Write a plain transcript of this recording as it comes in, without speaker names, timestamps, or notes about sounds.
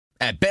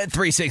At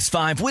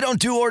Bet365, we don't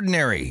do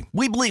ordinary.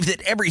 We believe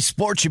that every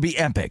sport should be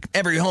epic.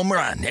 Every home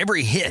run,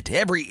 every hit,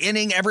 every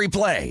inning, every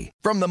play.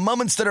 From the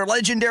moments that are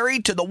legendary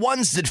to the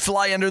ones that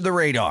fly under the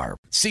radar.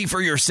 See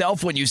for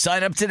yourself when you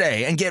sign up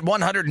today and get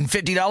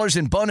 $150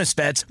 in bonus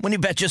bets when you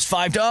bet just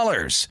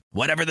 $5.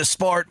 Whatever the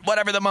sport,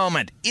 whatever the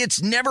moment,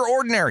 it's never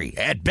ordinary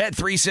at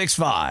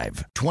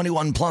Bet365.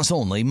 21 plus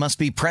only. Must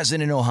be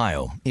present in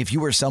Ohio. If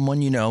you or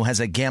someone you know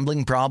has a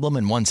gambling problem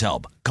and wants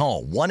help,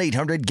 call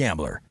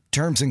 1-800-GAMBLER.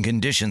 Terms and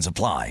conditions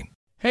apply.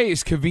 Hey,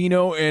 it's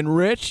Covino and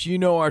Rich. You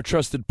know our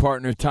trusted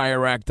partner,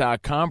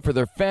 TireRack.com, for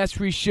their fast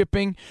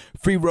reshipping,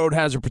 free road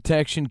hazard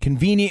protection,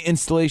 convenient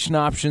installation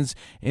options,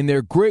 and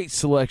their great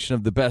selection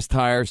of the best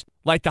tires.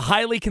 Like the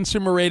highly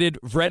consumer-rated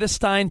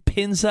Vredestein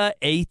Pinza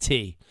AT.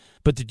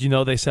 But did you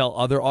know they sell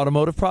other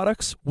automotive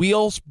products?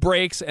 Wheels,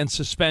 brakes, and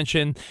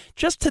suspension,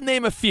 just to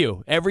name a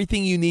few.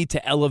 Everything you need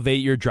to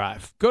elevate your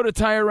drive. Go to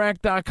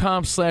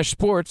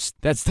TireRack.com/sports.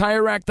 That's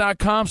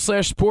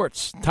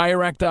TireRack.com/sports.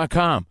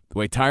 TireRack.com, the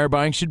way tire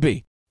buying should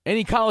be.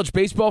 Any college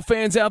baseball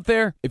fans out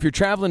there? If you're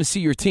traveling to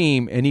see your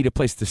team and need a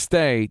place to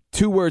stay,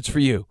 2 words for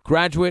you: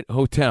 Graduate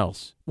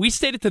Hotels. We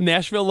stayed at the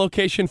Nashville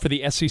location for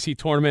the SEC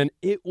tournament.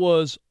 It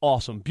was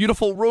awesome.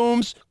 Beautiful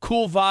rooms,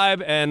 cool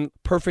vibe, and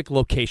perfect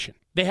location.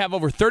 They have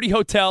over 30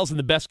 hotels in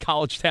the best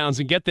college towns,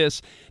 and get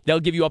this, they'll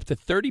give you up to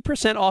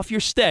 30% off your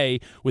stay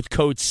with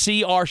code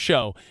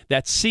CRSHOW.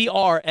 That's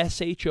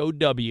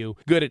CRSHOW.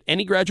 Good at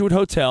any Graduate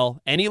Hotel,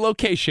 any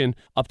location,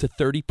 up to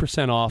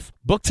 30% off.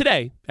 Book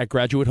today at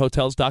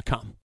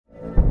graduatehotels.com.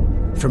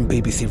 From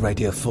BBC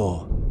Radio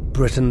 4,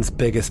 Britain's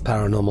biggest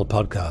paranormal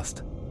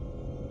podcast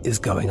is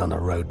going on a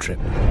road trip.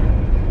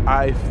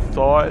 I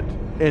thought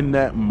in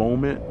that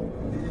moment,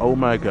 oh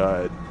my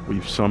God,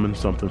 we've summoned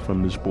something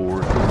from this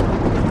board.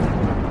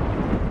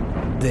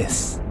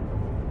 This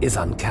is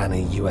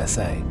Uncanny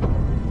USA.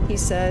 He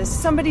says,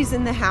 somebody's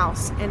in the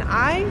house, and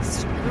I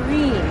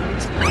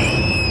screamed.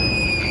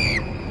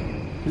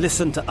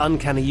 Listen to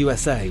Uncanny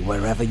USA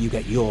wherever you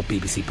get your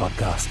BBC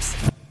podcasts,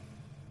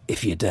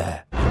 if you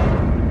dare.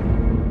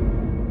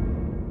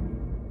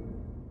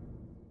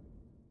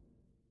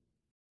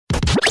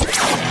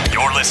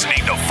 You're listening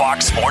to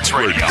Fox Sports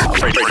Radio.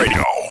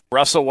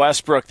 Russell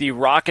Westbrook, the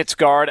Rockets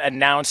guard,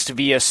 announced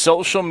via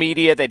social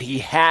media that he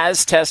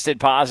has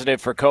tested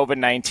positive for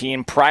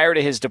COVID-19 prior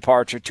to his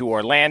departure to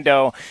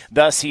Orlando.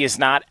 Thus, he is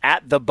not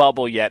at the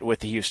bubble yet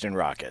with the Houston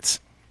Rockets.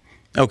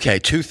 Okay,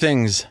 2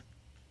 things.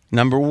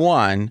 Number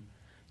 1,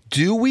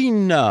 do we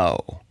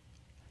know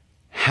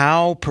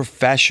how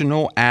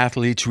professional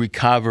athletes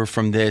recover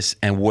from this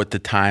and what the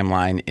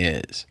timeline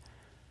is?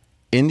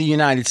 In the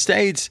United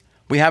States,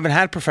 we haven't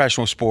had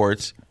professional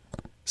sports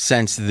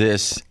since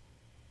this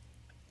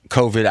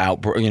COVID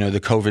outbreak,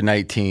 the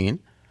COVID-19.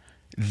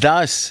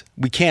 Thus,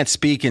 we can't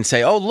speak and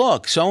say, oh,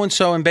 look,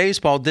 so-and-so in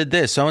baseball did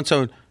this,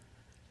 so-and-so.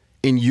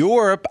 In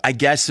Europe, I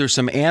guess there's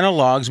some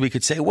analogs. We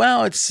could say,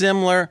 well, it's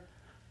similar.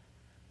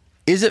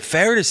 Is it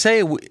fair to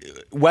say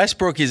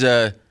Westbrook is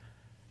a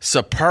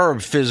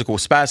superb physical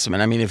specimen?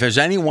 I mean, if there's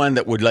anyone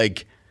that would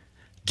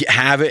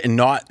have it and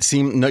not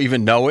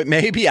even know it,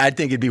 maybe I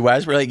think it'd be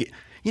Westbrook.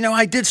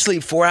 I did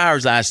sleep 4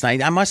 hours last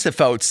night. I must have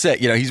felt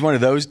sick. He's one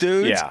of those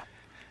dudes. Yeah.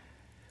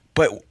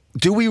 But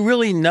do we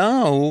really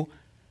know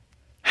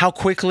how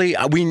quickly?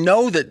 We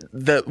know that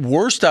the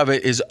worst of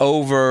it is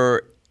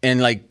over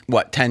in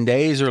 10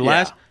 days or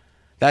less? Yeah.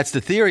 That's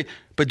the theory.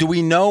 But do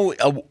we know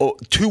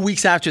 2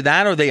 weeks after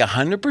that, are they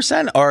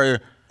 100%? Are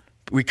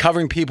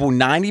recovering people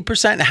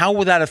 90%? How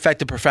will that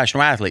affect a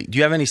professional athlete? Do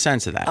you have any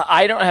sense of that?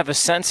 I don't have a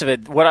sense of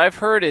it. What I've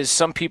heard is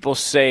some people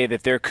say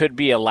that there could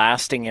be a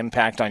lasting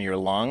impact on your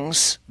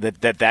lungs,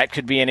 that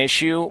could be an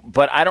issue.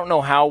 But I don't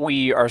know how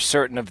we are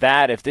certain of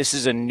that. If this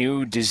is a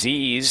new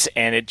disease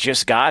and it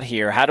just got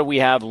here, how do we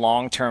have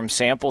long-term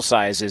sample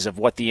sizes of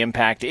what the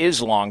impact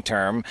is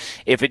long-term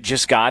if it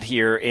just got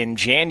here in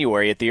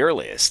January at the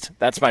earliest?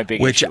 That's my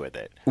big issue with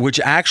it.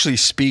 Which actually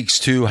speaks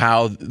to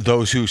how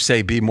those who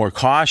say be more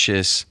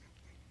cautious,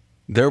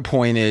 their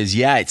point is,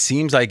 it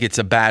seems like it's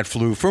a bad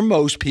flu for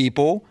most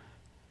people.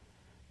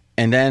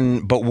 And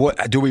then, but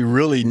what do we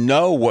really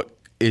know what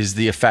is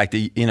the effect,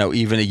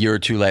 even a year or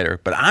 2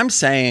 later? But I'm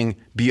saying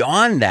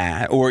beyond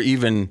that, or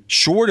even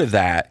short of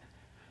that,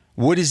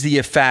 what is the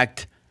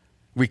effect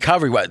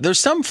recovery? There's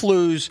some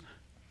flus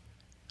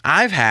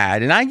I've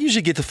had, and I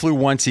usually get the flu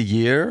once a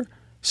year.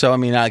 So,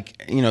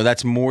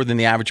 that's more than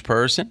the average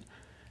person.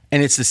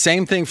 And it's the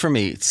same thing for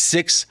me.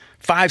 It's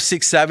 5,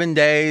 6, 7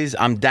 days.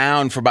 I'm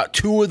down for about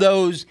 2 of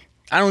those.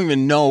 I don't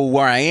even know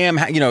where I am.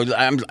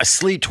 I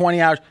sleep 20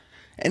 hours.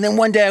 And then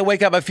one day I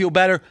wake up, I feel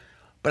better,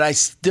 but I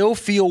still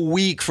feel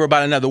weak for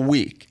about another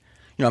week.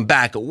 I'm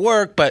back at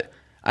work, but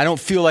I don't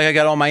feel like I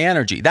got all my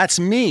energy. That's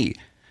me.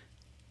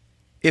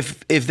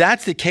 If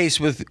that's the case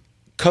with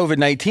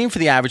COVID-19 for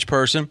the average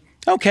person,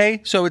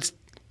 okay, so it's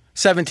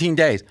 17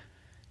 days.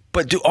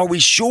 But are we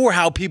sure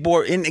how people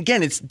are? And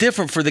again, it's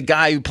different for the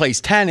guy who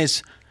plays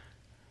tennis,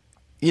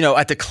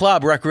 at the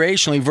club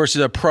recreationally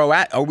versus a pro.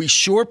 Are we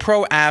sure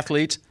pro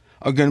athletes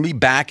are going to be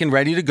back and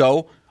ready to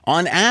go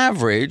on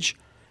average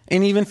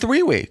in even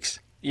 3 weeks?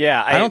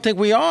 Yeah, I don't think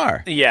we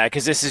are. Yeah,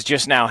 because this is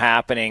just now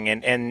happening.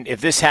 And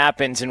if this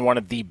happens in one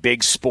of the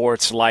big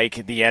sports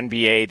like the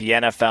NBA, the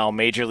NFL,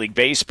 Major League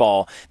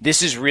Baseball,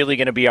 this is really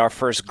going to be our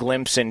first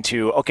glimpse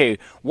into, okay,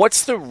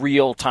 what's the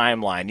real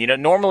timeline? You know,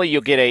 normally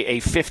you'll get a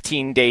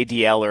 15-day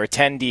DL or a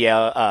 10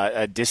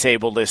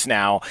 disabled list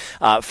now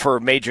for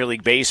Major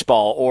League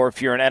Baseball. Or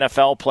if you're an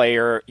NFL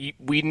player,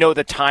 we know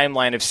the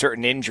timeline of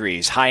certain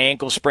injuries. High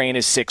ankle sprain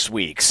is 6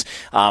 weeks.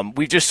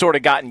 We've just sort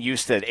of gotten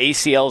used to it.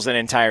 ACL's an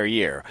entire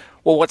year.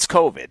 Well, what's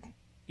COVID?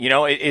 You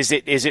know, is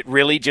it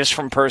really just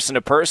from person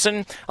to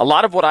person? A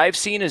lot of what I've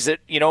seen is that,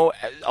 you know,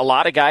 a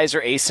lot of guys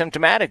are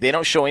asymptomatic. They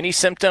don't show any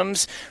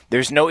symptoms.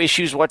 There's no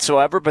issues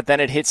whatsoever, but then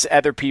it hits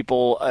other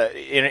people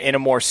in a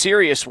more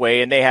serious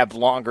way, and they have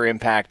longer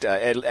impact,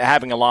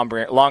 having a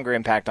longer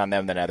impact on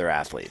them than other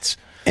athletes.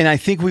 And I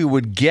think we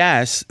would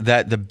guess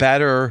that the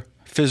better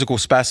physical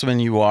specimen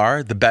you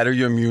are, the better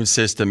your immune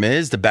system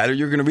is, the better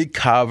you're going to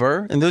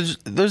recover. And those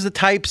are the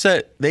types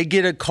that they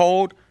get a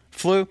cold,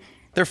 flu,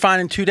 they're fine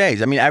in 2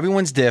 days. I mean,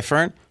 everyone's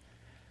different.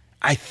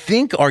 I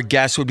think our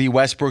guess would be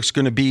Westbrook's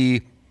going to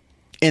be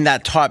in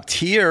that top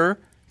tier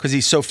because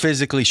he's so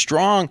physically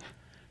strong.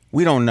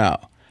 We don't know.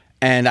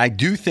 And I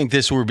do think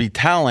this will be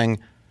telling.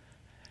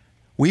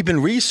 We've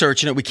been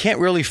researching it. We can't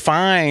really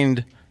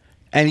find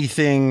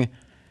anything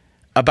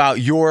about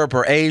Europe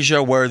or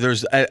Asia where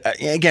there's,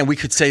 again, we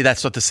could say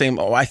that's not the same.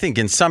 I think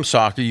in some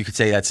soccer, you could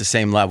say that's the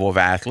same level of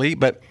athlete.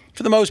 But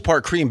for the most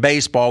part, Korean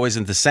baseball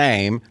isn't the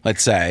same,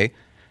 let's say,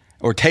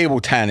 or table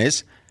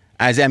tennis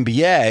as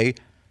NBA.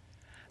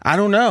 I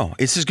don't know.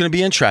 This is going to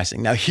be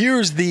interesting. Now,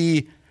 here's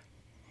the,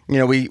 you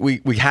know,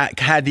 we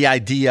had the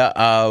idea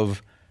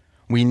of,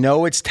 we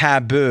know it's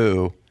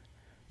taboo,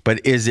 but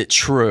is it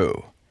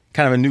true?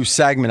 Kind of a new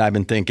segment I've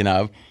been thinking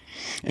of.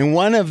 And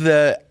one of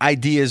the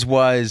ideas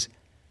was,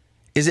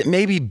 is it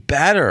maybe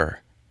better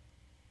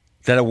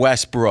that a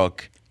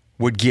Westbrook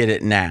would get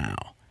it now?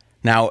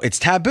 Now, it's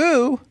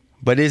taboo,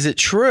 but is it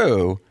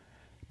true?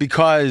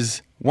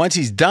 Because once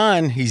he's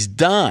done, he's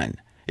done.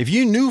 If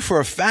you knew for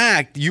a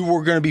fact you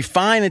were going to be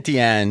fine at the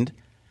end,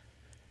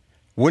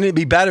 wouldn't it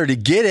be better to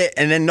get it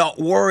and then not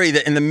worry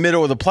that in the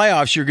middle of the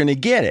playoffs you're going to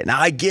get it?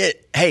 Now, I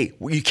get, hey,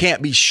 you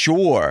can't be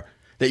sure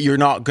that you're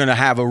not going to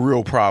have a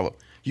real problem.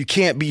 You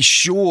can't be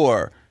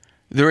sure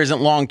there isn't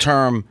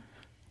long-term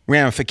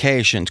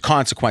ramifications,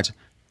 consequences.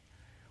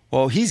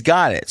 Well, he's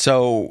got it.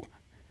 So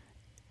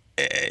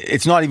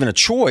it's not even a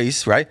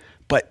choice, right?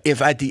 But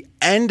if at the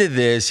end of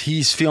this,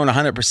 he's feeling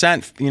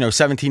 100%,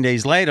 17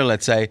 days later,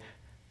 let's say,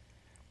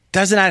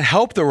 doesn't that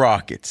help the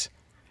Rockets?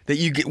 That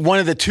you get one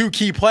of the two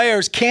key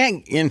players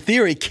in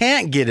theory,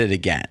 can't get it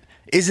again.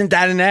 Isn't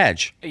that an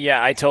edge?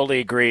 Yeah, I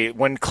totally agree.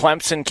 When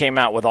Clemson came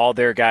out with all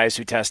their guys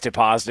who tested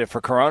positive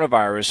for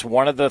coronavirus,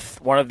 one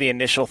of the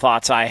initial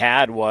thoughts I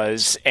had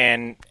was,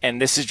 and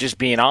this is just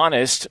being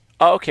honest,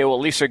 okay, well, at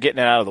least they're getting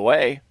it out of the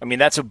way. I mean,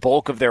 that's a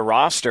bulk of their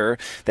roster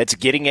that's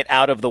getting it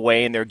out of the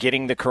way, and they're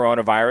getting the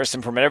coronavirus.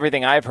 And from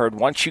everything I've heard,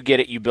 once you get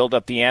it, you build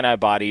up the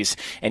antibodies,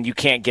 and you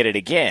can't get it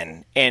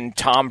again. And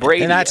Tom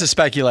Brady... And that's a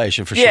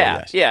speculation for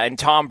sure. Yeah, and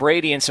Tom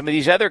Brady and some of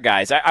these other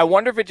guys. I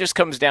wonder if it just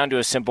comes down to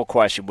a simple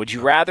question. Would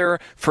you rather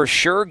for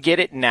sure get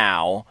it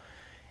now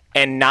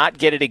and not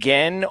get it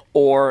again,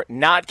 or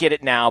not get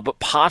it now but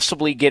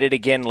possibly get it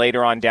again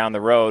later on down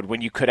the road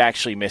when you could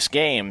actually miss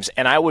games?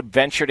 And I would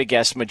venture to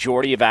guess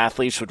majority of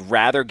athletes would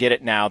rather get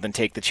it now than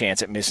take the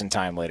chance at missing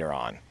time later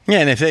on.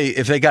 Yeah, and if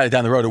they got it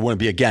down the road, it wouldn't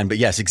be again. But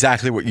yes,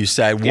 exactly what you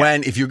said. Yeah.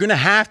 If you're going to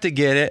have to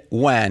get it,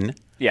 when?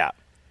 Yeah.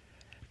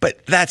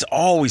 But that's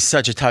always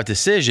such a tough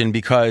decision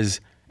because,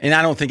 and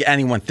I don't think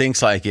anyone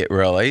thinks like it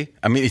really.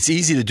 I mean, it's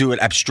easy to do it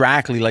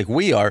abstractly like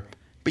we are,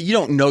 but you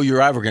don't know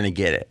you're ever going to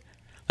get it.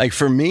 Like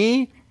for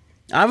me,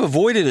 I've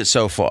avoided it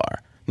so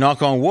far.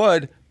 Knock on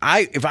wood.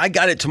 If I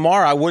got it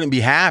tomorrow, I wouldn't be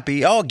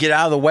happy. Oh, get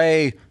out of the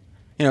way.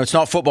 It's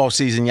not football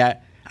season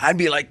yet. I'd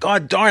be like,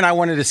 God darn, I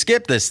wanted to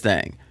skip this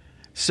thing.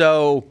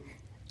 So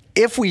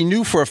if we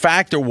knew for a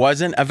fact there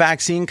wasn't a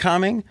vaccine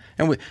coming,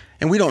 and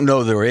we don't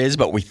know there is,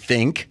 but we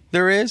think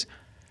there is,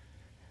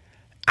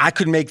 I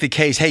could make the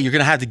case, hey, you're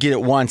going to have to get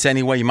it once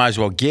anyway. You might as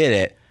well get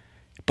it.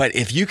 But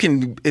if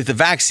the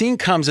vaccine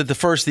comes at the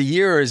first of the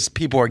year as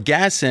people are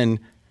guessing,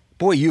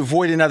 boy, you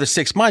avoid another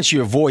 6 months,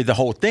 you avoid the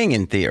whole thing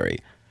in theory.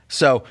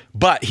 So,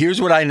 but here's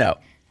what I know.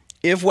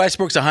 If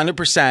Westbrook's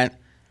 100%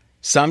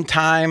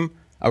 sometime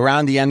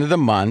around the end of the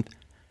month,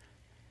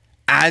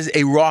 as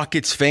a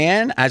Rockets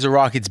fan, as a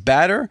Rockets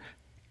batter,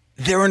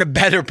 they're in a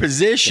better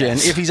position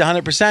if he's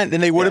 100% than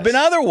they would have been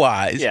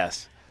otherwise.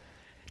 Yes.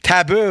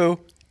 Taboo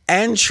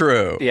and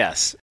true.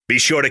 Yes. Be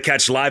sure to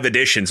catch live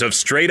editions of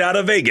Straight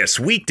Outta Vegas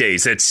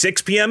weekdays at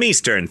 6 p.m.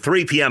 Eastern,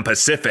 3 p.m.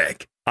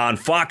 Pacific on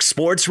Fox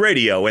Sports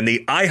Radio and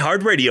the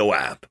iHeartRadio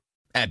app.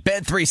 At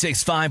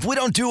Bet365, we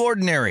don't do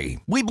ordinary.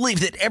 We believe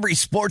that every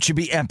sport should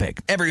be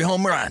epic. Every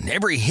home run,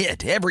 every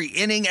hit, every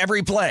inning,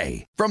 every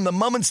play. From the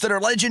moments that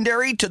are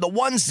legendary to the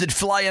ones that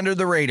fly under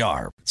the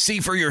radar. See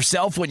for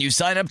yourself when you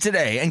sign up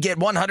today and get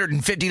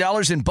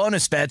 $150 in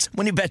bonus bets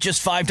when you bet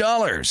just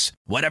 $5.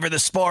 Whatever the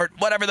sport,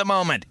 whatever the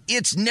moment,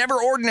 it's never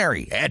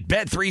ordinary at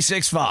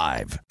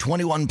Bet365.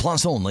 21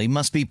 plus only.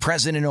 Must be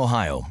present in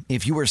Ohio.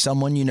 If you or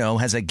someone you know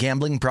has a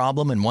gambling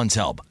problem and wants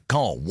help,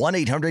 call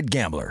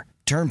 1-800-GAMBLER.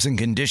 Terms and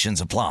conditions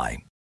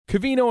apply.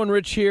 Covino and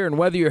Rich here, and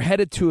whether you're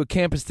headed to a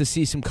campus to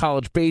see some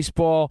college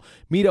baseball,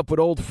 meet up with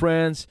old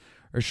friends,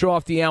 or show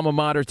off the alma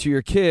mater to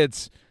your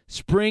kids,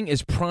 spring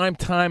is prime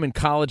time in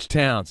college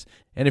towns.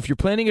 And if you're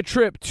planning a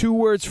trip, 2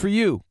 words for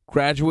you: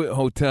 Graduate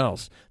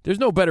Hotels. There's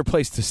no better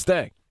place to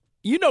stay.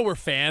 You know we're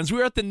fans. We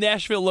were at the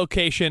Nashville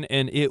location,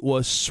 and it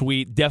was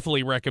sweet.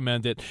 Definitely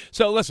recommend it.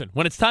 So listen,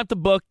 when it's time to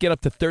book, get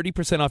up to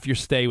 30% off your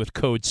stay with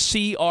code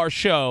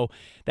CRSHOW.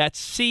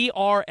 That's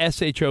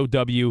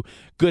CRSHOW.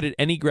 Good at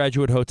any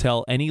Graduate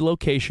Hotel, any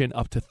location,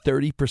 up to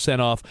 30%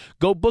 off.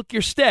 Go book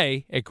your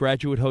stay at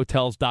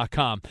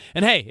graduatehotels.com.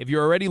 And hey, if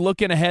you're already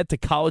looking ahead to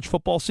college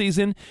football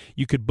season,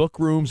 you could book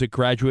rooms at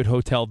Graduate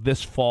Hotel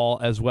this fall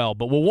as well.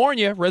 But we'll warn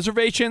you,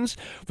 reservations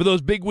for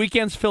those big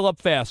weekends fill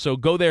up fast, so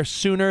go there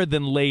sooner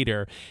than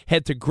later.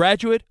 Head to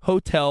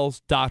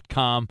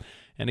graduatehotels.com.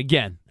 And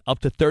again, up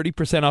to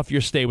 30% off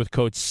your stay with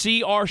code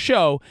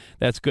CRSHOW.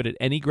 That's good at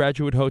any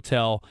Graduate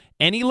Hotel,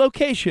 any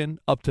location,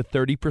 up to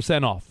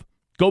 30% off.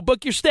 Go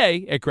book your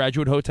stay at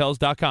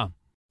graduatehotels.com.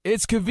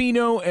 It's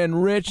Covino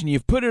and Rich, and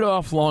you've put it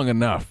off long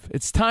enough.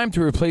 It's time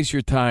to replace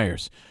your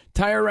tires.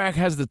 Tire Rack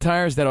has the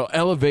tires that'll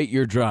elevate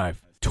your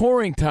drive.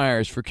 Touring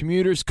tires for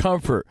commuters'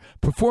 comfort,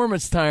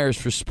 performance tires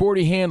for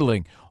sporty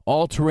handling,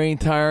 all-terrain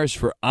tires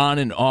for on-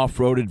 and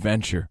off-road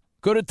adventure.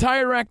 Go to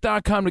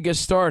TireRack.com to get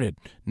started.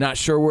 Not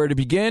sure where to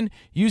begin?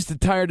 Use the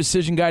Tire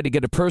Decision Guide to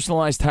get a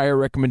personalized tire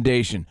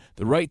recommendation.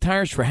 The right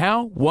tires for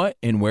how, what,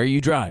 and where you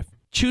drive.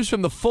 Choose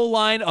from the full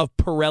line of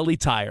Pirelli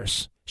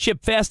tires.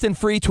 Ship fast and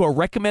free to a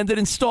recommended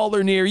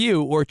installer near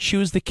you, or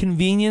choose the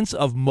convenience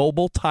of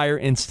mobile tire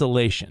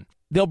installation.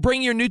 They'll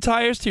bring your new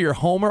tires to your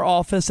home or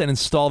office and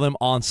install them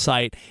on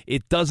site.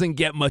 It doesn't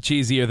get much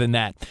easier than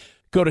that.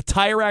 Go to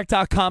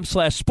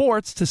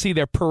TireRack.com/sports to see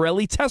their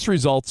Pirelli test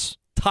results,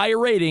 tire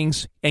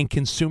ratings, and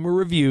consumer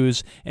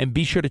reviews, and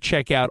be sure to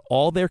check out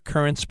all their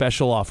current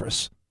special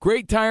offers.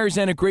 Great tires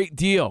and a great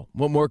deal.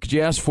 What more could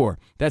you ask for?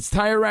 That's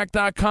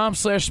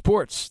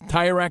TireRack.com/sports.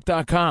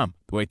 TireRack.com,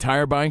 the way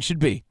tire buying should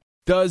be.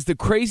 Does the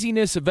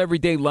craziness of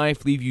everyday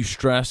life leave you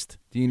stressed?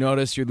 Do you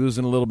notice you're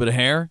losing a little bit of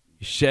hair?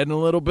 You're shedding a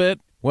little bit?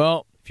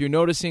 Well, if you're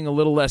noticing a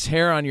little less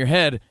hair on your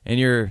head and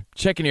you're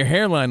checking your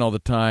hairline all the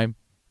time,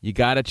 you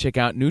got to check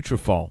out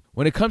Nutrafol.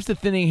 When it comes to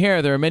thinning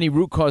hair, there are many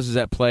root causes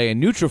at play,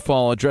 and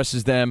Nutrafol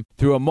addresses them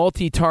through a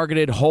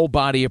multi-targeted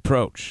whole-body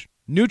approach.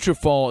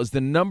 Nutrafol is the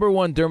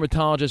 #1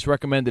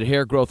 dermatologist-recommended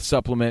hair growth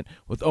supplement,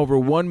 with over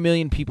 1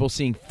 million people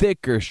seeing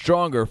thicker,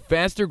 stronger,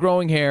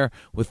 faster-growing hair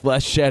with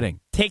less shedding.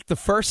 Take the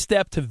first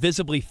step to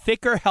visibly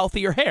thicker,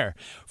 healthier hair.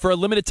 For a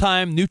limited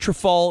time,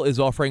 Nutrafol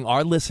is offering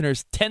our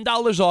listeners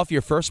 $10 off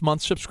your first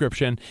month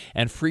subscription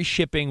and free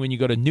shipping when you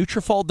go to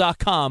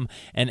Nutrafol.com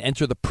and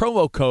enter the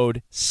promo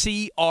code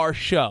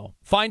CRSHOW.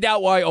 Find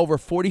out why over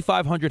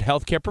 4,500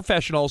 healthcare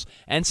professionals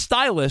and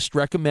stylists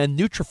recommend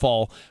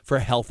Nutrafol for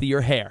healthier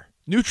hair.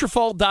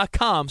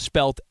 Nutrafol.com,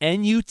 spelled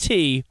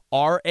Nutrafol.com,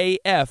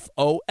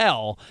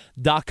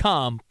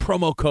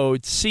 promo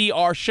code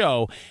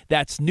CRSHOW.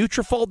 That's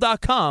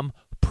Nutrafol.com,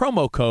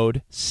 promo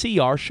code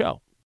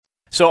CRSHOW.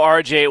 So,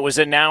 RJ, it was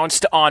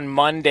announced on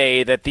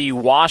Monday that the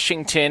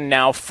Washington,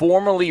 now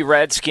formerly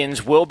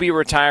Redskins, will be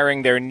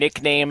retiring their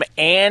nickname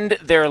and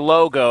their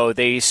logo.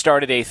 They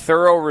started a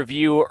thorough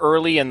review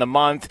early in the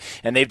month,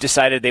 and they've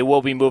decided they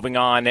will be moving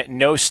on.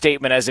 No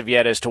statement as of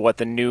yet as to what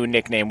the new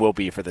nickname will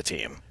be for the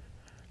team.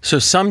 So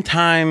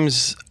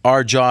sometimes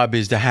our job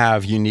is to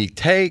have unique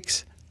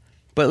takes,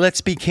 but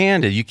let's be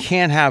candid. You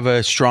can't have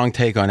a strong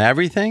take on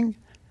everything,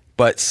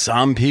 but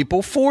some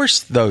people force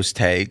those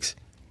takes.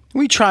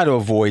 We try to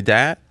avoid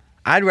that.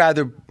 I'd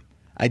rather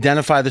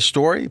identify the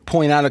story,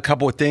 point out a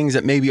couple of things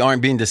that maybe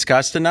aren't being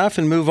discussed enough,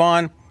 and move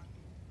on.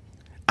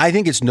 I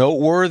think it's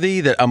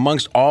noteworthy that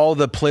amongst all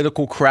the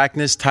political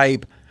correctness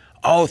type,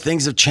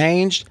 things have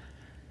changed,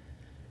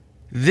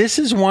 this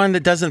is one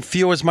that doesn't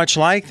feel as much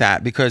like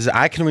that, because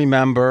I can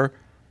remember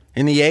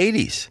in the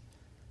 80s,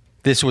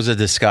 this was a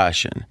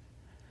discussion.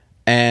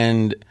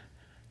 And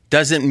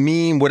doesn't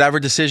mean whatever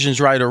decision's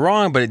right or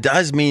wrong, but it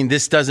does mean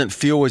this doesn't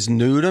feel as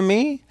new to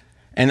me.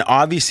 And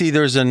obviously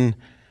there's an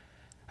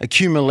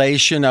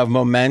accumulation of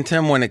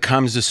momentum when it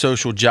comes to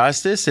social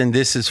justice, and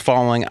this is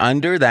falling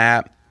under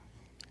that.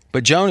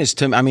 But Jonas,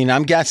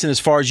 I'm guessing as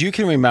far as you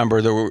can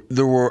remember,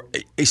 there were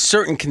a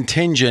certain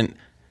contingent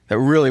that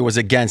really was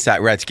against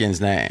that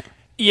Redskins name.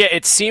 Yeah,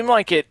 it seemed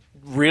like it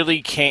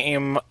really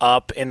came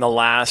up in the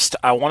last,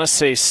 I want to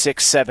say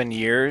 6-7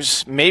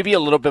 years, maybe a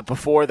little bit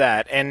before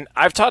that. And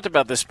I've talked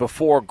about this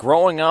before.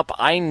 Growing up,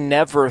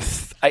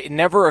 it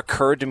never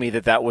occurred to me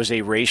that was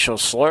a racial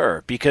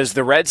slur, because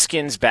the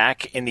Redskins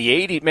back in the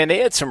 80s, man, they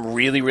had some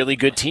really, really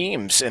good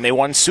teams, and they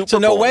won Super Bowls. So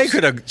no way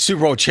could a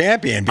Super Bowl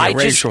champion be a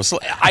racial slur.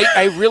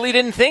 I really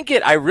didn't think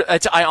it.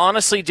 I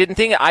honestly didn't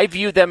think it. I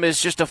viewed them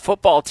as just a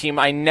football team.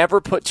 I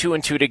never put two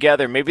and two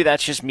together. Maybe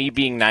that's just me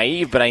being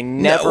naive, but I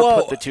never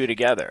put the two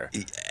together.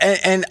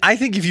 And I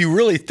think if you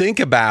really think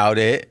about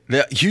it,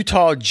 the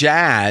Utah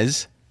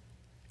Jazz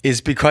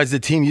is because the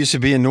team used to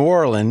be in New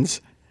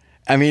Orleans.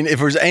 I mean, if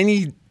there's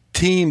any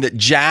team that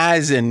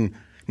jazz and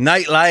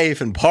nightlife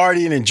and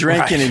partying and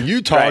drinking in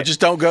Utah just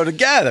don't go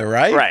together,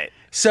 right? Right.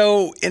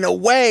 So in a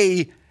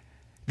way,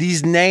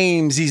 these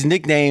names, these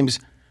nicknames,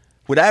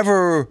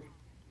 whatever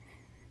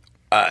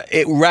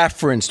it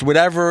referenced,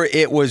 whatever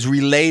it was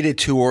related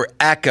to or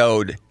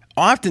echoed,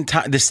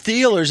 oftentimes the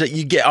Steelers that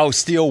you get,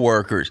 steel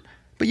workers.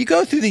 But you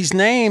go through these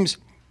names,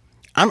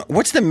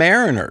 what's the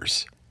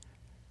Mariners?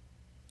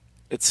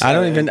 I'm just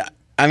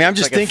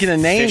like thinking of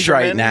names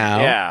fisherman right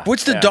now. Yeah.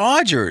 What's the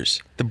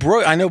Dodgers?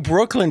 I know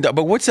Brooklyn,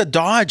 but what's a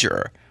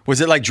Dodger?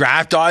 Was it like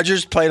draft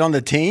Dodgers played on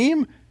the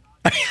team?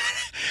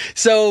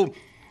 So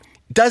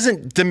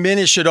doesn't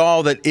diminish at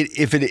all that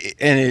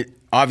it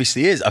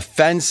obviously is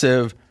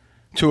offensive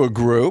to a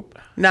group.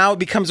 Now it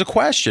becomes a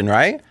question,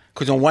 right?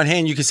 Because on one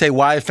hand you could say,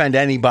 why offend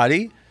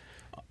anybody?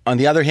 On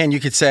the other hand,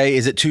 you could say,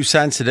 is it too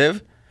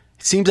sensitive?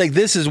 It seems like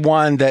this is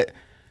one that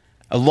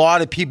a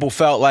lot of people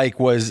felt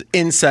like was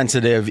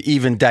insensitive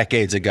even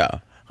decades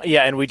ago.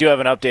 Yeah, and we do have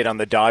an update on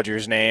the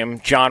Dodgers name.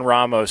 John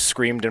Ramos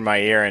screamed in my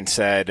ear and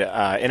said,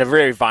 in a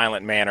very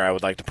violent manner, I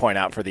would like to point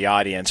out for the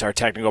audience, our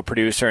technical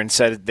producer, and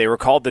said they were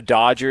called the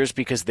Dodgers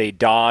because they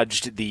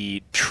dodged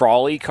the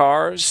trolley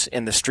cars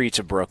in the streets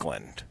of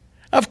Brooklyn.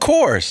 Of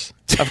course.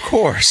 I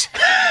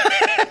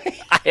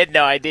had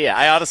no idea.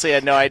 I honestly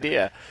had no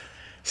idea.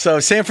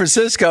 So San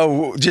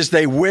Francisco,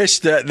 they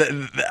wished that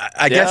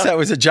I guess that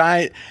was a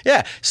giant.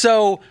 Yeah.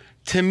 So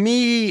to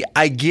me,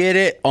 I get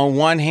it. On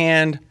one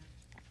hand,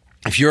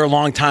 if you're a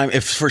long time,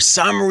 if for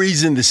some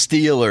reason the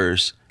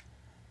Steelers,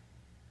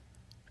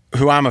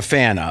 who I'm a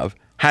fan of,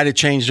 had to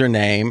change their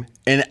name,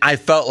 and I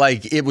felt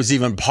like it was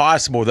even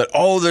possible that,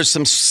 there's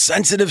some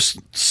sensitive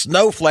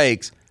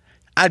snowflakes,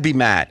 I'd be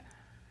mad.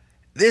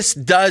 This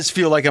does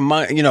feel like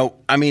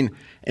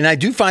and I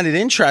do find it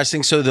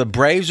interesting. So the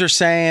Braves are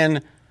saying,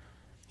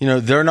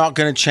 they're not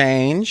going to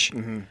change.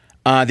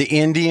 Mm-hmm. The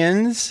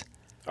Indians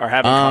are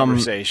having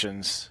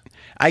conversations.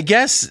 I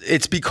guess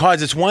it's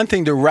because it's one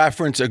thing to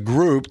reference a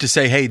group to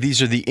say, hey,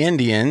 these are the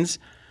Indians,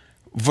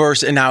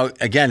 and now,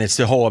 again, it's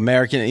the whole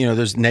American,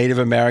 there's Native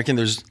American,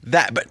 there's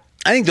that. But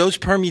I think those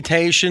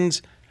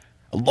permutations,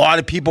 a lot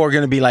of people are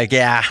going to be like,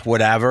 yeah,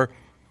 whatever.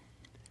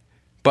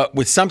 But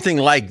with something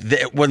like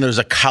when there's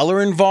a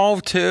color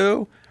involved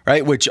too,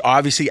 right, which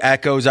obviously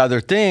echoes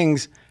other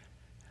things.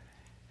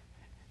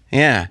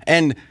 Yeah.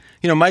 And,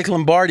 Mike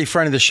Lombardi,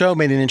 friend of the show,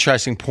 made an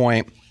interesting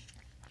point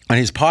on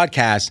his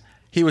podcast.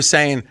 He was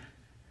saying,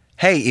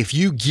 hey, if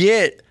you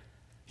get,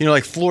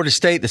 like Florida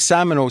State, the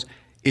Seminoles,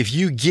 if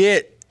you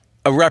get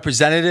a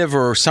representative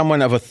or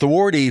someone of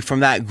authority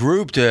from that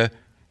group to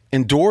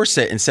endorse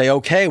it and say,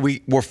 okay,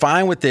 we're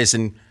fine with this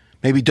and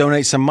maybe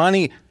donate some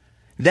money,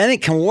 then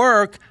it can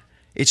work.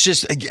 It's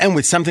just, again,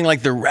 with something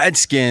like the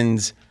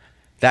Redskins,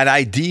 that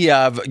idea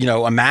of,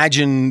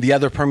 imagine the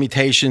other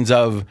permutations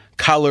of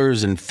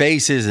colors and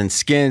faces and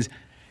skins,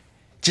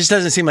 just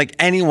doesn't seem like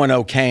anyone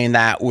okaying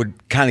that would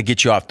kind of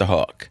get you off the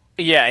hook.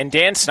 Yeah, and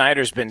Dan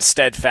Snyder's been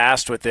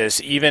steadfast with this,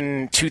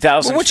 even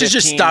 2015. Which is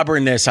just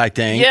stubbornness, I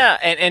think. Yeah,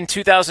 and in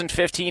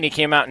 2015, he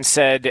came out and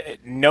said,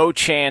 no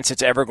chance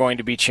it's ever going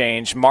to be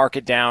changed. Mark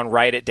it down,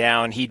 write it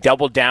down. He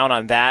doubled down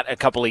on that a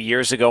couple of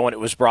years ago when it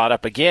was brought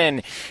up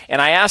again.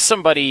 And I asked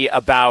somebody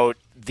about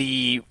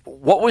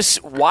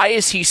why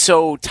is he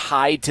so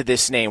tied to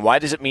this name? Why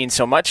does it mean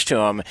so much to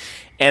him?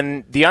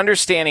 And the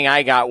understanding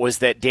I got was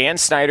that Dan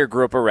Snyder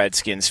grew up a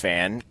Redskins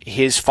fan.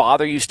 His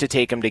father used to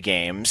take him to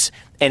games,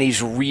 and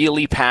he's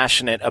really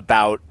passionate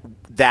about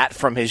that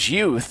from his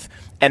youth.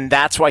 And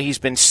that's why he's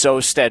been so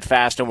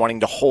steadfast in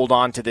wanting to hold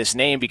on to this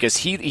name, because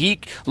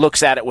he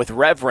looks at it with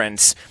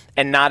reverence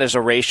and not as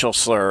a racial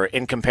slur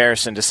in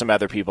comparison to some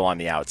other people on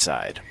the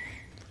outside.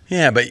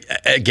 Yeah, but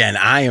again,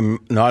 I am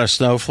not a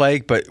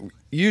snowflake, but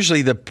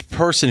usually the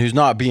person who's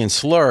not being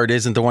slurred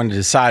isn't the one to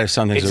decide if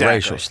something's a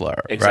racial slur,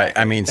 right?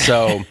 I mean,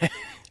 so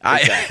I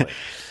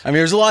mean,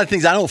 there's a lot of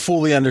things I don't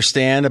fully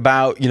understand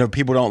about,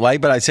 people don't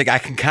like, but I say I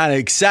can kind of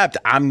accept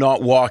I'm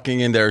not walking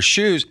in their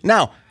shoes.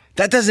 Now,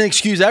 that doesn't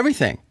excuse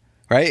everything,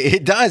 right?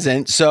 It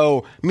doesn't.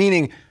 So,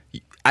 meaning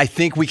I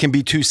think we can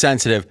be too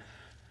sensitive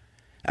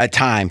at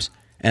times.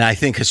 And I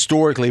think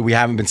historically we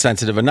haven't been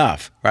sensitive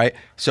enough, right?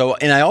 So,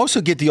 and I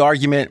also get the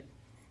argument,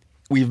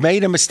 we've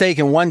made a mistake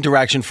in one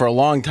direction for a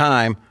long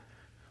time.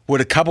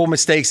 Would a couple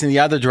mistakes in the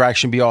other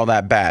direction be all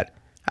that bad?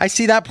 I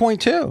see that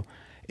point too.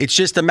 It's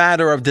just a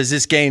matter of,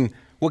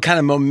 what kind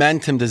of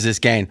momentum does this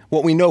gain?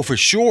 What we know for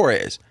sure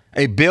is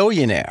a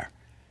billionaire,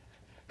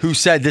 who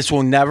said this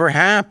will never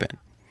happen.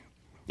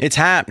 It's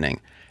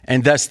happening.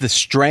 And thus the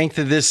strength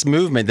of this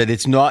movement, that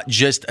it's not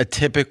just a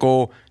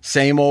typical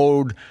same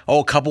old,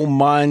 couple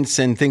months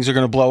and things are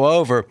going to blow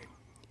over.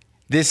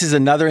 This is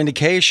another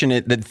indication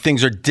that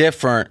things are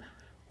different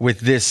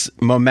with this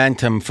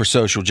momentum for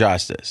social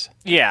justice.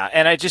 Yeah,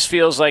 and it just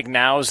feels like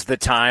now's the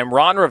time.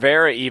 Ron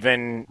Rivera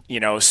even,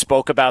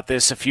 spoke about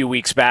this a few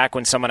weeks back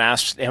when someone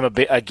asked him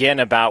again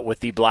about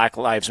with the Black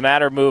Lives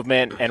Matter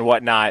movement and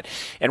whatnot.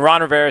 And Ron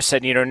Rivera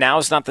said,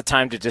 now's not the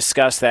time to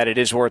discuss that. It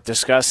is worth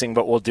discussing,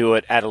 but we'll do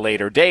it at a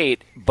later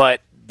date.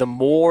 But the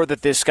more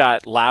that this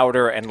got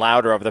louder and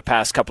louder over the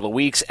past couple of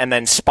weeks, and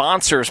then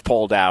sponsors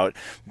pulled out,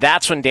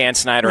 that's when Dan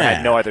Snyder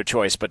had no other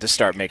choice but to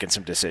start making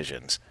some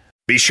decisions.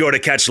 Be sure to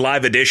catch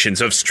live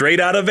editions of Straight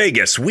Outta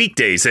Vegas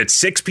weekdays at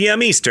 6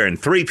 p.m. Eastern,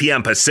 3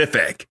 p.m.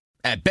 Pacific.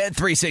 At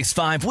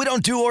Bet365, we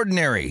don't do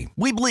ordinary.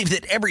 We believe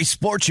that every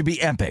sport should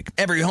be epic.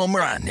 Every home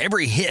run,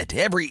 every hit,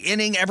 every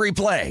inning, every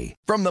play.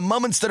 From the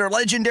moments that are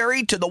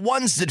legendary to the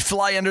ones that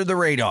fly under the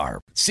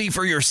radar. See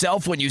for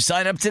yourself when you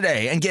sign up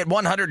today and get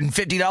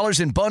 $150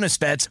 in bonus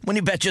bets when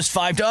you bet just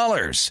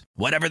 $5.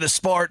 Whatever the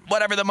sport,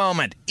 whatever the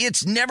moment,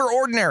 it's never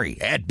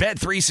ordinary at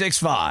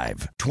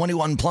Bet365.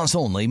 21 plus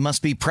only.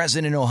 Must be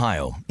present in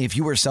Ohio. If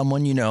you or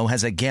someone you know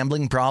has a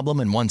gambling problem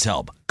and wants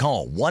help,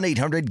 call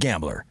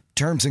 1-800-GAMBLER.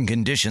 Terms and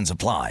conditions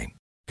apply.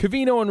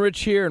 Covino and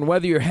Rich here, and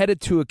whether you're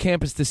headed to a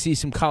campus to see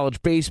some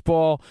college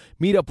baseball,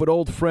 meet up with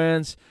old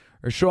friends,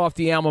 or show off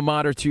the alma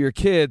mater to your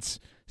kids,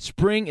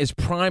 spring is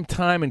prime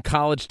time in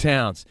college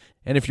towns.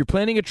 And if you're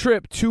planning a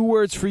trip, 2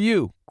 words for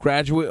you: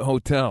 Graduate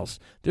Hotels.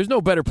 There's no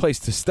better place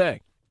to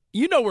stay.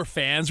 We're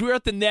fans. We were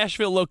at the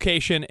Nashville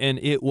location, and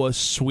it was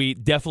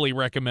sweet. Definitely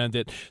recommend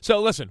it.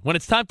 So listen, when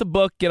it's time to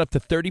book, get up to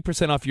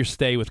 30% off your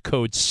stay with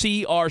code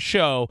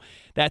CRSHOW.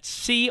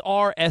 That's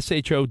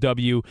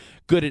CRSHOW.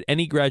 Good at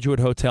any Graduate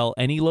Hotel,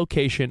 any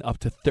location, up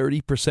to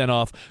 30%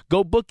 off.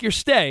 Go book your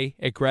stay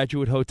at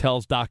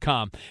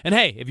graduatehotels.com. And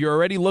hey, if you're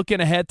already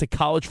looking ahead to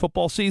college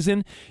football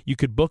season, you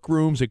could book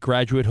rooms at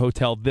Graduate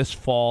Hotel this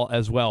fall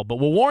as well. But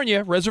we'll warn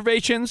you,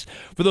 reservations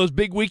for those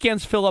big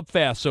weekends fill up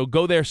fast, so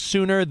go there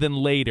sooner than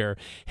later.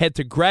 Head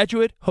to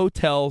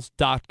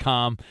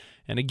graduatehotels.com.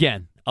 And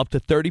again, up to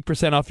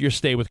 30% off your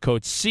stay with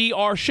code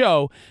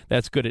CRSHOW.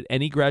 That's good at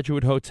any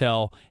Graduate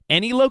Hotel,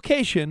 any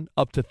location,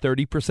 up to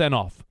 30%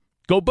 off.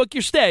 Go book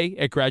your stay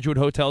at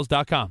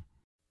graduatehotels.com.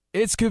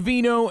 It's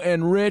Covino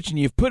and Rich, and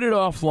you've put it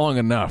off long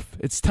enough.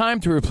 It's time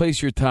to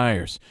replace your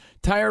tires.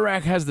 Tire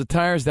Rack has the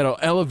tires that'll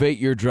elevate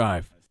your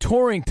drive.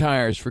 Touring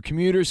tires for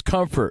commuters'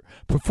 comfort.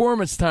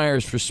 Performance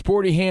tires for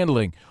sporty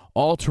handling.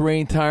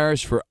 All-terrain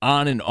tires for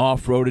on- and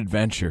off-road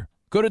adventure.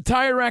 Go to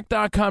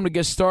TireRack.com to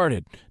get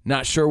started.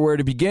 Not sure where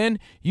to begin?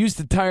 Use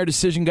the Tire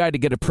Decision Guide to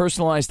get a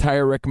personalized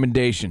tire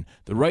recommendation.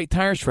 The right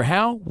tires for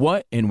how,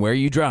 what, and where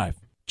you drive.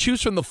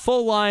 Choose from the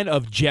full line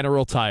of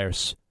General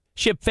Tires.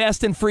 Ship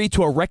fast and free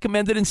to a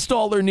recommended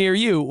installer near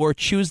you, or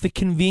choose the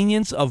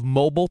convenience of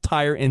mobile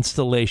tire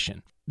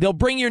installation. They'll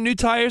bring your new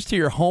tires to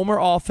your home or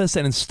office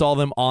and install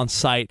them on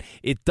site.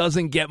 It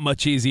doesn't get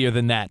much easier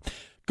than that.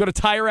 Go to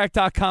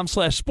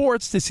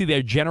TireRack.com/sports to see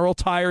their General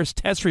Tires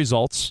test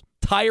results,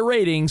 tire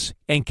ratings,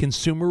 and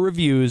consumer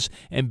reviews,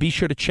 and be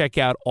sure to check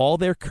out all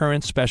their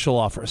current special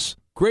offers.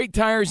 Great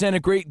tires and a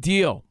great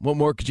deal. What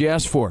more could you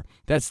ask for?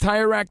 That's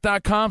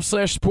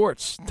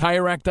TireRack.com/sports.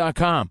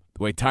 TireRack.com,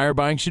 the way tire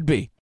buying should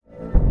be.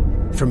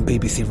 From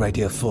BBC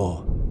Radio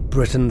 4,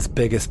 Britain's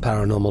biggest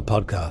paranormal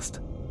podcast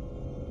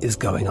is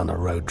going on a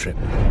road trip.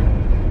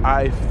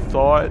 I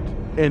thought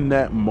in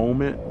that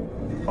moment,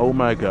 oh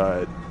my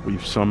God,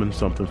 we've summoned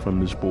something from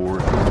this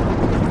board.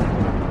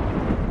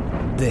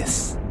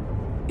 This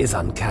is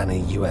Uncanny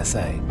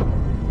USA.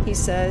 He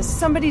says,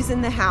 somebody's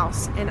in the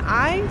house, and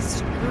I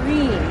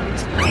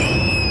screamed.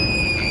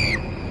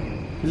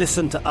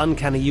 Listen to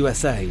Uncanny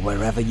USA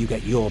wherever you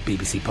get your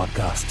BBC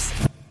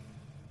podcasts,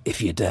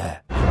 if you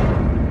dare.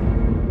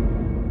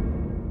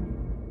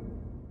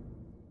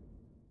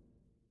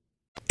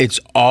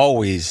 It's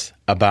always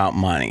about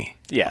money.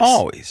 Yes.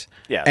 Always.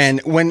 Yes. And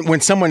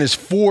when someone is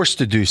forced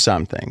to do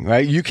something,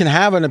 right, you can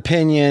have an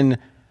opinion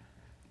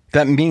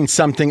that means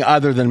something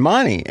other than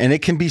money. And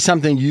it can be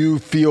something you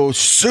feel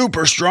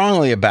super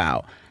strongly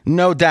about.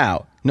 No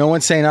doubt. No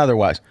one's saying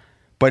otherwise.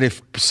 But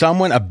if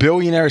someone, a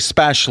billionaire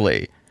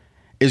especially,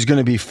 is going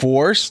to be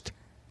forced,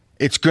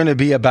 it's going to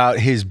be about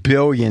his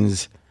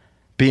billions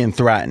being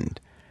threatened.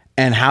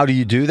 And how do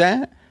you do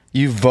that?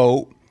 You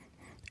vote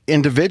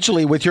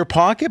individually with your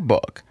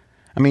pocketbook.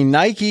 I mean,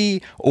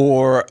 Nike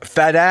or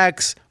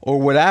FedEx or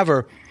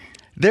whatever,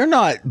 they're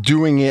not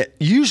doing it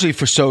usually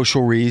for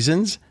social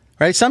reasons,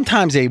 right?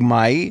 Sometimes they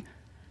might.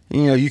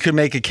 You could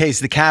make a case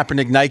the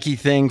Kaepernick Nike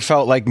thing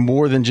felt like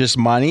more than just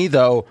money,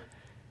 though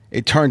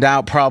it turned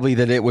out probably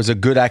that it was a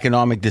good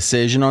economic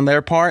decision on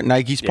their part,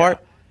 Nike's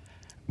part.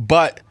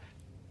 But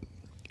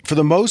for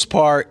the most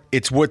part,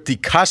 it's what the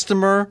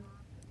customer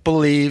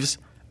believes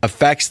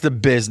affects the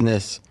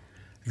business.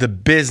 The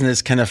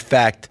business can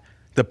affect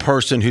the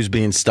person who's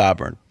being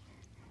stubborn.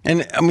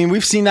 And I mean,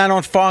 we've seen that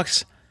on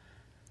Fox.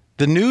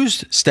 the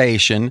news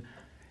station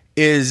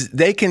is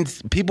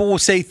people will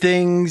say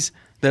things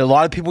that a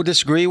lot of people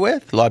disagree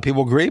with. A lot of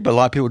people agree, but a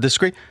lot of people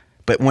disagree.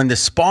 But when the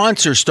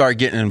sponsors start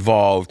getting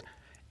involved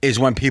is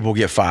when people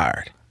get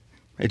fired.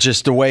 It's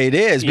just the way it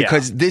is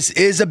because this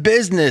is a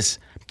business.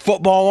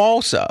 Football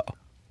also.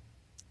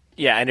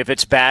 Yeah, and if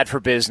it's bad for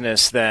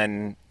business,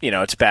 then,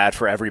 it's bad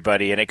for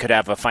everybody, and it could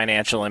have a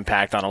financial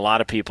impact on a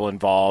lot of people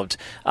involved.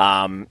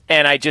 And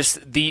I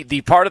just,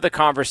 the part of the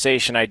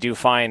conversation I do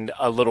find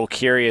a little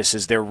curious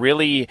is they're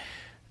really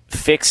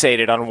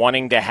fixated on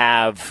wanting to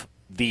have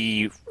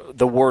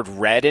the word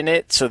red in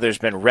it. So there's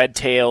been red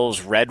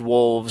tails, red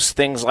wolves,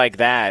 things like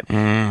that.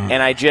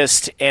 And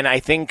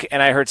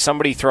I heard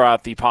somebody throw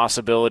out the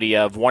possibility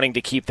of wanting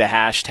to keep the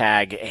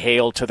hashtag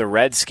Hail to the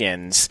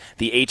Redskins,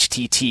 the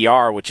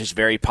HTTR, which is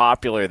very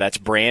popular. That's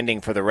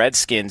branding for the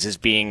Redskins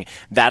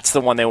that's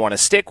the one they want to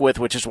stick with,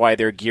 which is why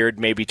they're geared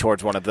maybe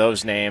towards one of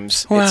those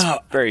names. Well, it's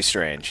very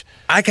strange.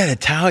 I got to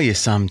tell you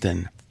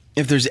something.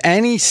 If there's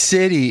any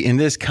city in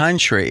this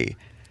country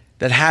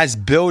that has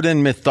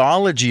built-in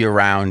mythology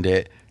around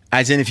it,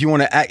 as in if you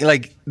want to act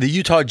like the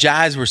Utah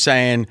Jazz were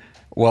saying,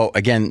 well,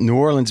 again, New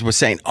Orleans was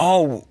saying,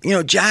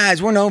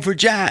 Jazz, we're known for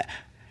Jazz.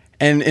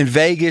 And in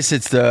Vegas,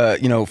 it's for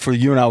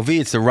UNLV,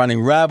 it's the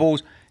Running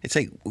Rebels. It's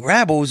like,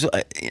 Rebels,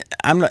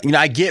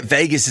 I get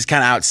Vegas is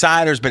kind of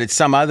outsiders, but it's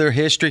some other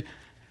history.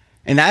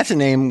 And that's a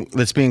name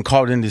that's being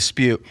called in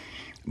dispute.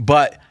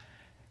 But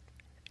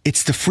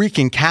it's the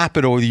freaking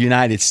capital of the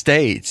United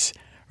States.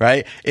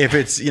 Right? If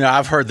it's,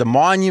 I've heard the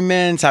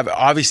monuments,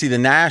 obviously the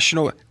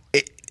national,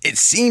 it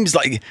seems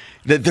like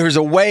that there's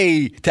a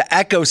way to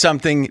echo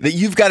something that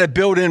you've got a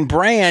built-in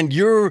brand.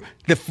 You're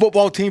the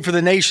football team for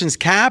the nation's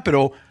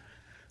capital.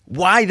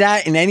 Why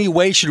that in any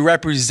way should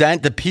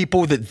represent the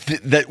people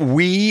that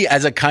we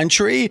as a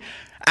country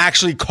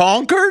actually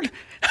conquered?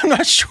 I'm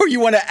not sure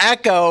you want to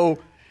echo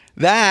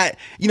that.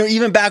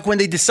 Even back when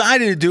they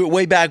decided to do it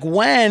way back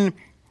when,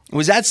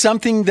 was that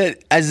something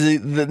that, as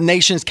the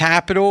nation's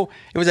capital,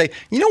 it was like,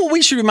 what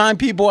we should remind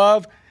people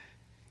of?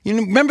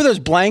 Remember those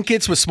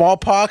blankets with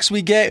smallpox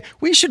we get?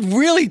 We should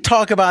really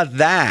talk about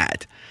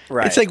that.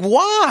 Right. It's like,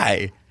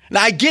 why?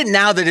 Now, I get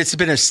now that it's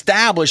been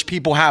established,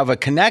 people have a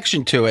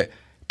connection to it.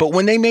 But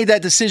when they made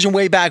that decision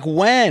way back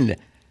when,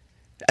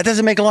 that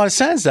doesn't make a lot of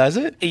sense, does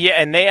it?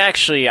 Yeah, and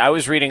I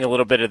was reading a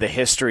little bit of the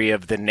history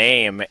of the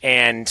name,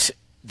 and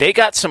they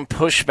got some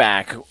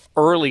pushback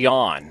early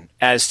on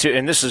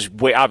and this is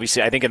way,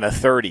 obviously, I think in the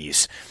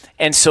 30s.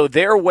 And so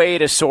their way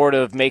to sort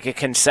of make a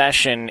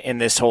concession in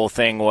this whole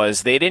thing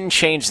was they didn't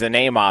change the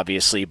name,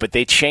 obviously, but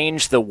they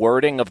changed the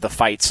wording of the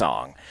fight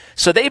song.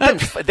 So they've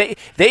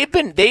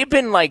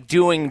been like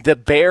doing the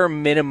bare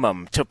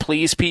minimum to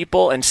please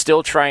people and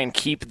still try and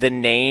keep the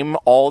name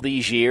all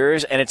these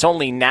years. And it's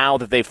only now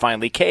that they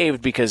finally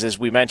caved because, as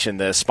we mentioned,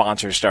 the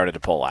sponsors started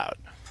to pull out.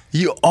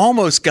 You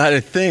almost got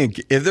to think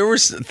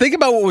think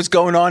about what was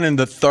going on in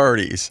the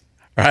 30s,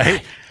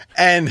 right?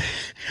 And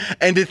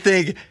to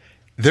think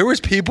there was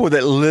people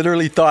that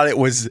literally thought it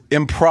was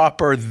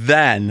improper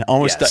then,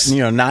 almost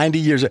 90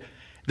 years.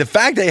 The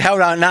fact they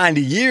held out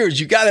 90 years,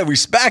 you got to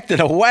respect it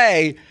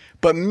away.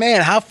 But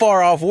man, how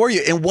far off were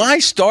you? And why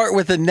start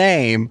with a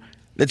name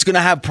that's going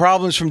to have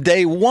problems from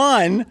day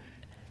one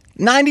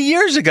 90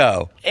 years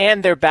ago?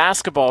 And their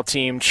basketball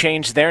team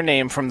changed their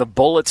name from the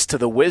Bullets to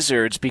the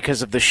Wizards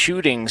because of the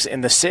shootings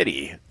in the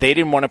city. They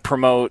didn't want to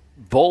promote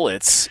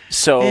Bullets.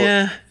 So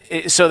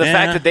the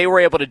fact that they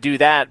were able to do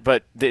that,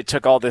 but it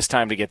took all this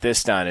time to get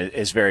this done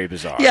is very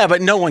bizarre. Yeah,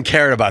 but no one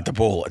cared about the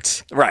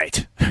Bullets.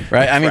 Right.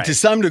 Right? I mean, to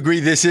some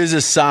degree, this is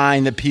a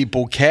sign that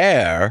people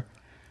care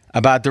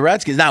about the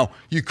Redskins. Now,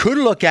 you could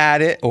look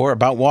at it, or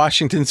about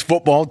Washington's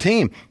football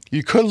team,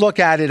 you could look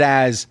at it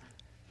as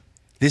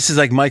this is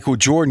like Michael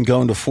Jordan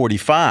going to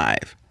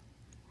 45.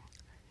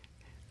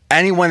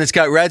 Anyone that's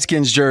got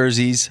Redskins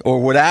jerseys or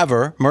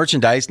whatever,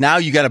 merchandise, now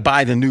you got to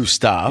buy the new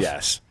stuff.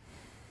 Yes.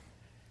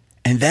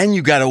 And then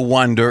you got to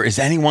wonder, is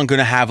anyone going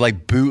to have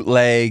like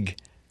bootleg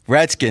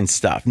Redskins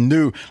stuff?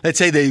 New. Let's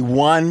say they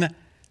won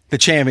the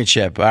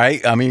championship, all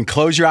right? I mean,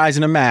 close your eyes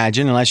and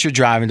imagine, unless you're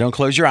driving, don't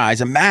close your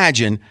eyes.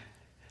 Imagine,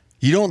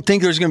 you don't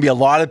think there's going to be a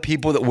lot of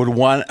people that would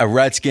want a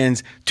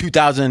Redskins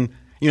 2000,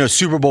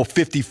 Super Bowl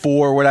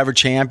 54 or whatever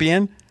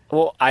champion?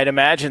 Well, I'd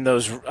imagine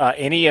those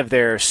any of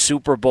their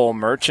Super Bowl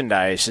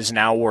merchandise is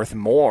now worth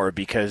more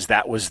because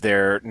that was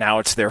now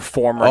it's their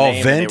former name.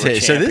 Oh,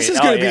 vintage. So this is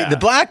going to be the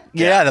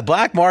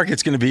black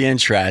market's going to be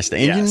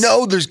interesting. And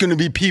there's going to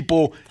be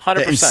people 100%.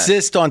 That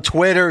insist on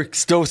Twitter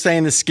still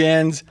saying the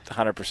Skins.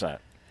 100%.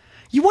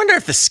 You wonder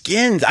if the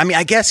Skins,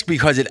 I guess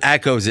because it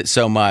echoes it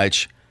so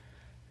much.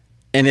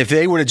 And if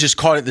they would have just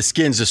called it the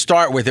Skins to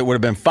start with, it would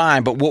have been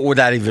fine. But what would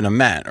that even have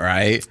meant,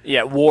 right?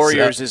 Yeah,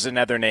 Warriors is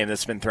another name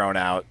that's been thrown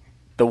out.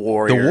 The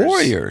Warriors. The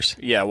Warriors.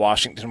 Yeah,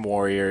 Washington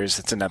Warriors.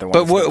 That's another one.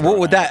 But what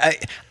would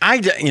that?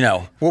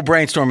 We'll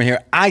brainstorm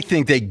here. I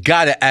think they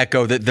got to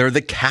echo that they're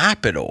the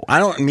capital. I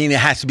don't mean it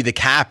has to be the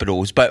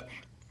Capitals, but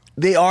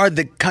they are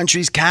the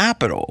country's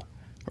capital,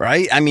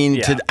 right? I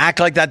mean, to act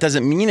like that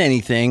doesn't mean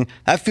anything,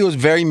 that feels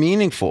very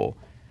meaningful.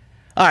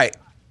 All right,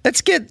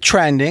 let's get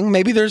trending.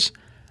 Maybe there's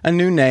a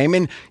new name.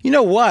 And you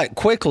know what?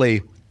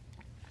 Quickly,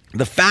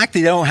 the fact that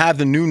they don't have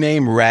the new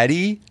name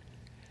ready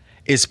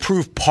is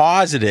proof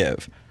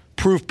positive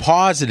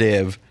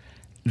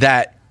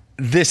that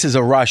this is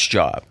a rush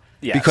job.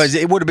 Yes. Because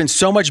it would have been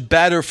so much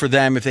better for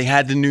them if they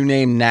had the new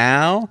name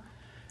now.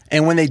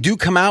 And when they do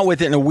come out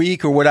with it in a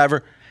week or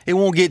whatever, it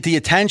won't get the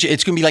attention.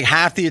 It's going to be like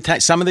half the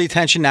attention, some of the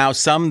attention now,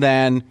 some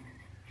then.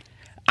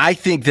 I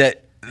think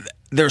that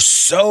they're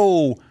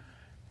so,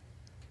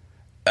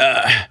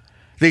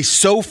 they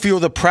so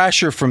feel the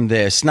pressure from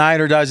this.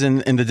 Snyder does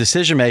and the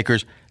decision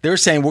makers. They're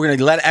saying we're going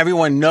to let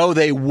everyone know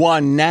they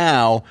won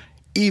now,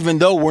 even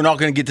though we're not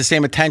going to get the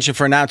same attention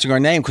for announcing our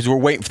name because we're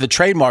waiting for the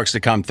trademarks to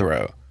come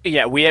through.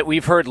 Yeah,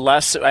 we've heard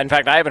less. In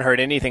fact, I haven't heard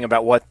anything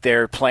about what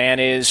their plan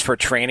is for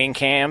training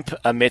camp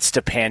amidst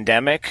a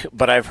pandemic,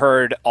 but I've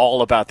heard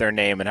all about their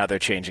name and how they're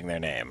changing their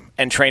name.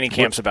 And training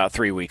camp's about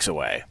 3 weeks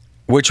away.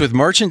 Which with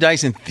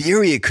merchandise, in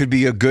theory, it could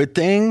be a good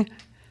thing.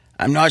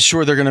 I'm not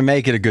sure they're going to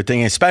make it a good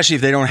thing, especially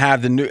if they don't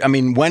have the new. I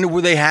mean, when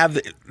will they have?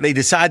 They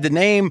decide the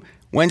name.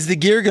 When's the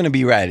gear going to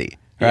be ready?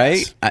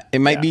 Right? Yes. It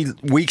might be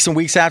weeks and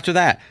weeks after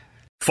that.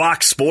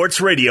 Fox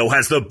Sports Radio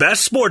has the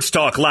best sports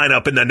talk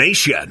lineup in the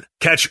nation.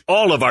 Catch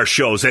all of our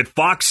shows at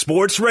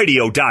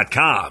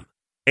foxsportsradio.com.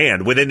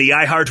 And within the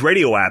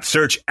iHeartRadio app,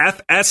 search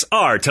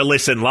FSR to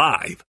listen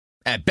live.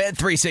 At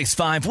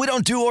Bet365, we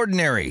don't do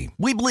ordinary.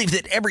 We believe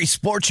that every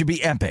sport should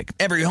be epic.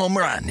 Every home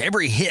run,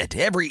 every hit,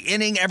 every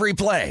inning, every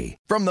play.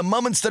 From the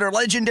moments that are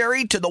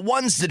legendary to the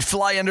ones that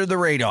fly under the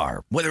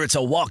radar. Whether it's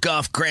a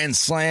walk-off grand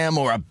slam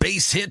or a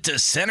base hit to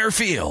center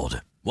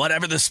field.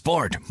 Whatever the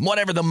sport,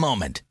 whatever the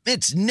moment,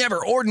 it's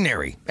never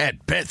ordinary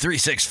at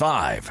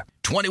Bet365.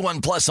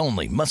 21 plus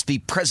only. Must be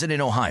present in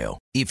Ohio.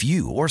 If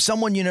you or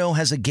someone you know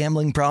has a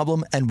gambling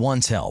problem and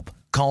wants help,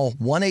 call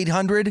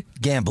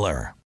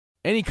 1-800-GAMBLER.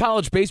 Any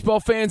college baseball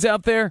fans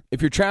out there?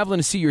 If you're traveling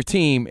to see your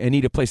team and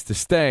need a place to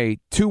stay,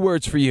 2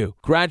 words for you: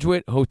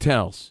 Graduate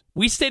Hotels.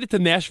 We stayed at the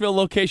Nashville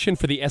location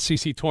for the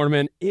SEC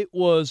tournament. It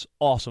was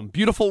awesome.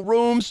 Beautiful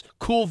rooms,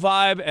 cool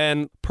vibe,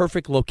 and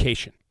perfect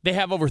location. They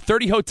have over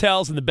 30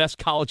 hotels in the best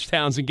college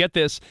towns. And get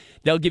this,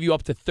 they'll give you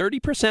up to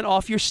 30%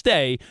 off your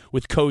stay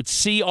with code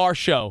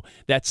CRSHOW.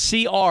 That's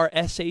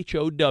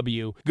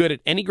CRSHOW. Good at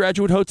any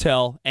Graduate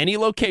Hotel, any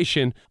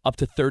location, up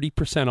to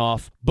 30%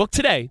 off. Book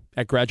today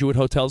at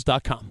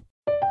graduatehotels.com.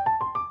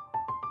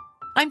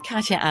 I'm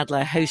Katya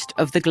Adler, host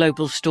of The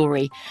Global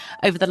Story.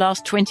 Over the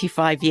last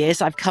 25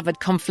 years, I've covered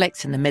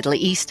conflicts in the Middle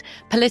East,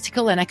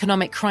 political and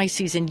economic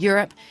crises in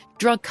Europe,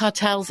 drug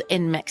cartels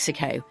in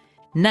Mexico.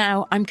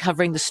 Now I'm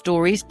covering the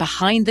stories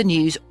behind the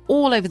news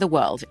all over the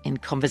world in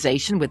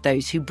conversation with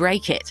those who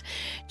break it.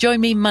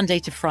 Join me Monday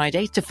to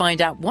Friday to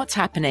find out what's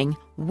happening,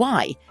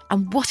 why,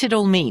 and what it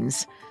all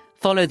means.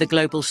 Follow The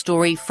Global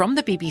Story from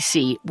the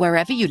BBC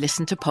wherever you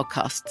listen to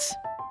podcasts.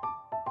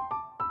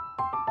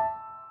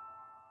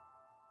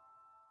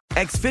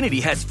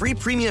 Xfinity has free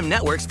premium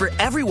networks for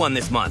everyone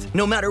this month,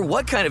 no matter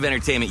what kind of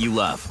entertainment you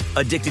love.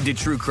 Addicted to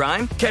true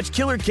crime? Catch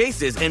killer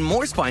cases and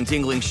more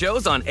spine-tingling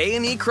shows on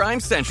A&E Crime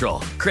Central.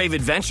 Crave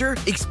adventure?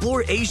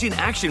 Explore Asian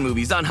action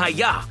movies on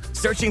Hi-Ya.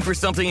 Searching for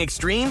something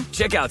extreme?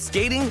 Check out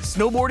skating,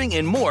 snowboarding,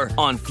 and more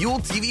on Fuel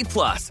TV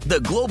Plus, the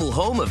global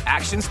home of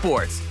action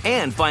sports.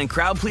 And find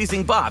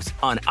crowd-pleasing bops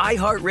on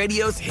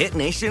iHeartRadio's Hit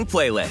Nation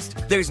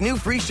playlist. There's new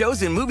free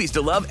shows and movies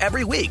to love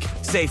every week.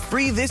 Say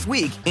free this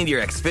week in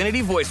your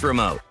Xfinity voice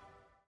remote.